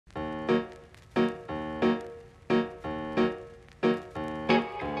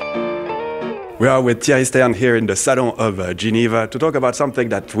We are with Thierry Stern here in the Salon of Geneva to talk about something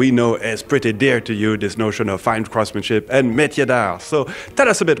that we know is pretty dear to you, this notion of fine craftsmanship and métier d'art. So tell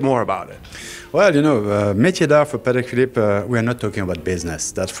us a bit more about it. Well, you know, métier d'art for Patek Philippe, we are not talking about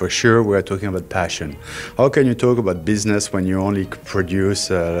business. That's for sure. We are talking about passion. How can you talk about business when you only produce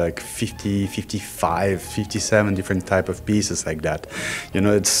like 50, 55, 57 different type of pieces like that? You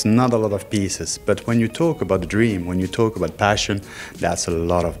know, it's not a lot of pieces. But when you talk about the dream, when you talk about passion, that's a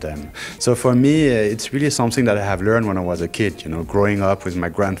lot of them. So for me, it's really something that I have learned when I was a kid, you know, growing up with my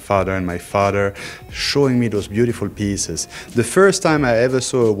grandfather and my father, showing me those beautiful pieces. The first time I ever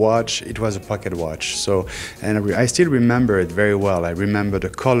saw a watch, it was a pocket watch. So, and I still remember it very well. I remember the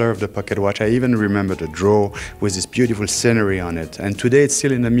color of the pocket watch. I even remember the drawer with this beautiful scenery on it. And today it's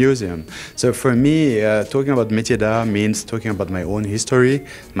still in the museum. So for me, talking about métier d'art means talking about my own history,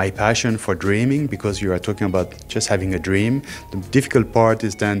 my passion for dreaming, because you are talking about just having a dream. The difficult part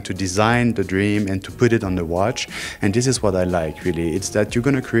is then to design the dream and to put it on the watch. And this is what I like, really. It's that you're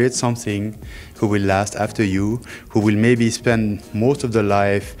going to create something who will last after you, who will maybe spend most of their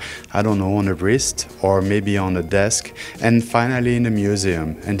life, I don't know, on a wrist or maybe on a desk, and finally in a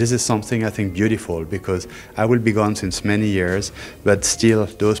museum. And this is something I think beautiful, because I will be gone since many years, but still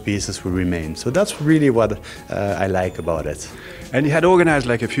those pieces will remain. So that's really what I like about it. And you had organized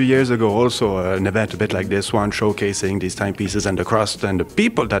like a few years ago also an event a bit like this one, showcasing these timepieces and the crust and the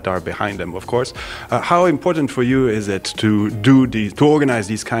people that are behind them, of course. How important for you is it to organize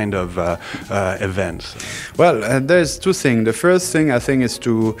these kind of events? Well, there's two things. The first thing I think is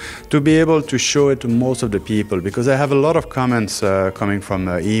to be able to show it to most of the people, because I have a lot of comments coming from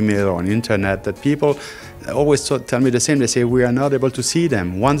email or on internet that people always tell me the same. They say we are not able to see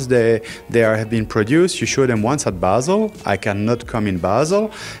them. Once they have been produced, you show them once at Basel. I cannot come in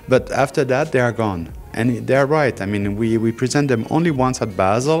Basel, but after that they are gone. And they are right. I mean, we present them only once at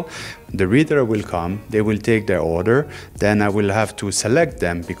Basel. The retailer will come, they will take their order, then I will have to select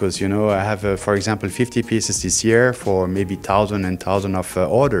them, because, you know, I have, for example, 50 pieces this year for maybe 1,000 and 1,000 of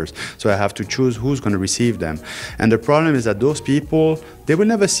orders. So I have to choose who's going to receive them. And the problem is that those people, they will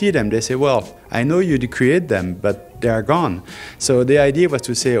never see them. They say, well, I know you create them, but they are gone. So the idea was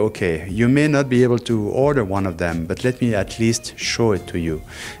to say, okay, you may not be able to order one of them, but let me at least show it to you.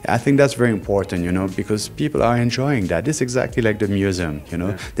 I think that's very important, you know, because people are enjoying that. It's exactly like the museum, you know.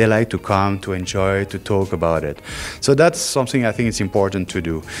 Yeah. They like to come, to enjoy, to talk about it. So that's something I think it's important to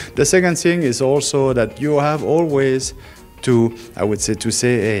do. The second thing is also that you have always to, I would say, to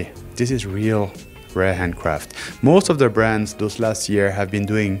say, hey, this is real rare handcraft. Most of the brands those last year have been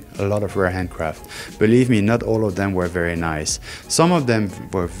doing a lot of rare handcraft. Believe me, not all of them were very nice. Some of them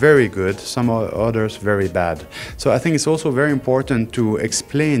were very good, some others very bad. So I think it's also very important to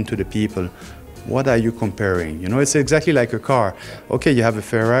explain to the people, what are you comparing? You know, it's exactly like a car. Okay, you have a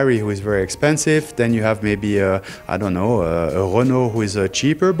Ferrari who is very expensive, then you have maybe a, I don't know, a Renault who is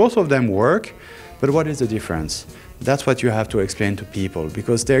cheaper. Both of them work, but what is the difference? That's what you have to explain to people,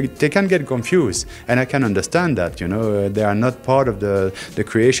 because they can get confused, and I can understand that. You know, they are not part of the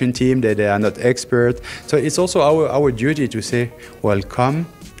creation team, they are not expert. So it's also our duty to say, well, come,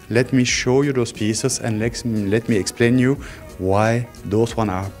 let me show you those pieces, and let me explain you why those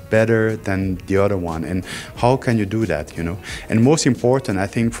one are better than the other one, and how can you do that, you know. And most important, I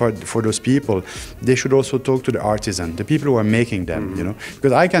think, for those people, they should also talk to the artisan, the people who are making them, you know,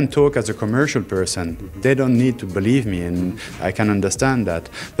 because I can talk as a commercial person. They don't need to believe me, and I can understand that.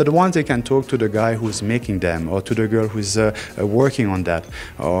 But once they can talk to the guy who's making them, or to the girl who's working on that,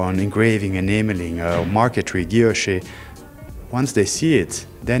 or on engraving, enameling, marquetry, guilloche, once they see it,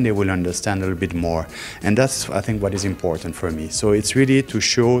 then they will understand a little bit more. And that's, I think, what is important for me. So it's really to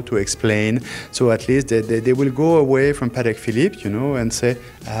show, to explain, so at least they will go away from Patek Philippe, you know, and say,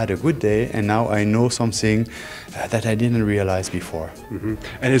 I had a good day, and now I know something that I didn't realize before. Mm-hmm.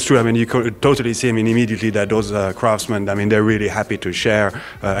 And it's true, I mean, you could totally see, I mean, immediately that those craftsmen, I mean, they're really happy to share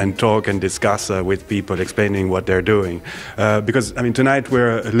and talk and discuss with people, explaining what they're doing. Because, I mean, tonight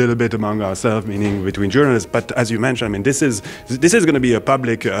we're a little bit among ourselves, meaning between journalists, but as you mentioned, I mean, this is going to be a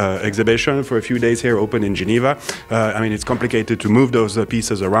public exhibition for a few days here, open in Geneva. I mean, it's complicated to move those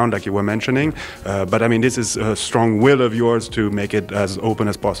pieces around, like you were mentioning, but I mean, this is a strong will of yours to make it as open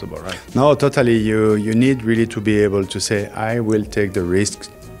as possible, right? No, totally. You need really to be able to say, I will take the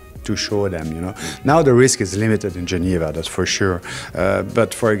risk to show them, you know. Now the risk is limited in Geneva, that's for sure.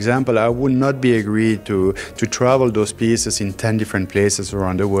 But for example, I would not be agreed to travel those pieces in 10 different places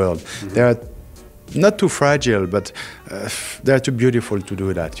around the world. Mm-hmm. There are not too fragile, but they're too beautiful to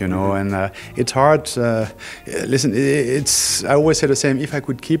do that, you know. And it's hard. Listen, I always say the same. If I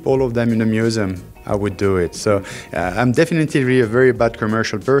could keep all of them in a museum, I would do it. So I'm definitely a very bad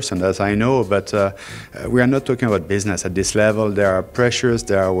commercial person, as I know, but we are not talking about business at this level. They are precious,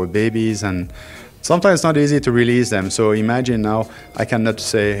 they are our babies, and sometimes it's not easy to release them. So imagine now, I cannot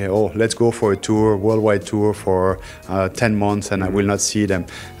say, oh, let's go for a tour, worldwide tour for 10 months and I will not see them.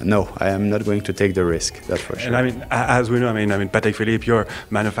 No, I am not going to take the risk, that's for sure. And I mean, as we know, I mean, Patek Philippe, you're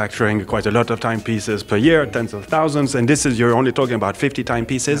manufacturing quite a lot of timepieces per year, tens of thousands, and you're only talking about 50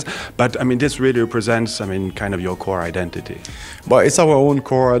 timepieces, but I mean, this really represents, I mean, kind of your core identity. Well, it's our own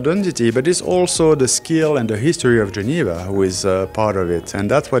core identity, but it's also the skill and the history of Geneva who is part of it,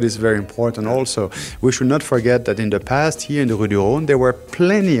 and that's what is very important also. We should not forget that in the past, here in the Rue du Rhône, there were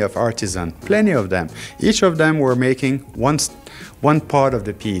plenty of artisans, plenty of them. Each of them were making one part of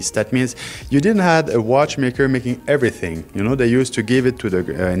the piece. That means you didn't have a watchmaker making everything. You know, they used to give it to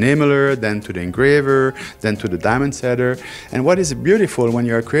the enameler, then to the engraver, then to the diamond setter. And what is beautiful when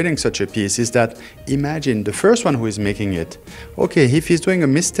you are creating such a piece is that, imagine the first one who is making it. Okay, if he's doing a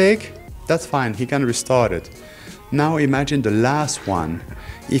mistake, that's fine, he can restart it. Now imagine the last one.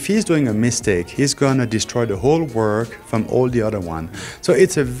 If he's doing a mistake, he's gonna destroy the whole work from all the other one. So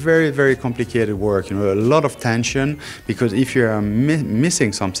it's a very, very complicated work, you know, a lot of tension, because if you are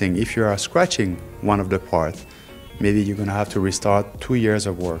missing something, if you are scratching one of the parts, maybe you're gonna have to restart 2 years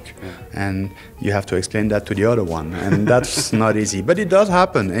of work. And you have to explain that to the other one, and that's not easy. But it does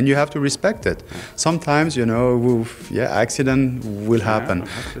happen, and you have to respect it. Sometimes, you know, accident will happen.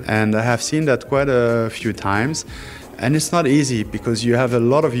 And I have seen that quite a few times. And it's not easy, because you have a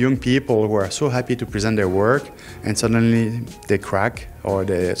lot of young people who are so happy to present their work, and suddenly they crack or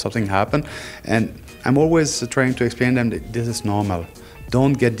something happen. And I'm always trying to explain them that this is normal.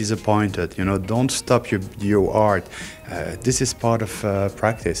 Don't get disappointed, you know, don't stop your art. This is part of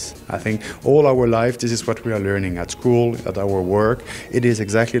practice. I think all our life, this is what we are learning at school, at our work. It is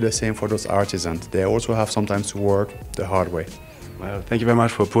exactly the same for those artisans. They also have sometimes to work the hard way. Well, thank you very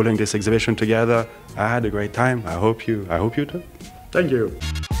much for pulling this exhibition together. I had a great time. I hope you do. Thank you.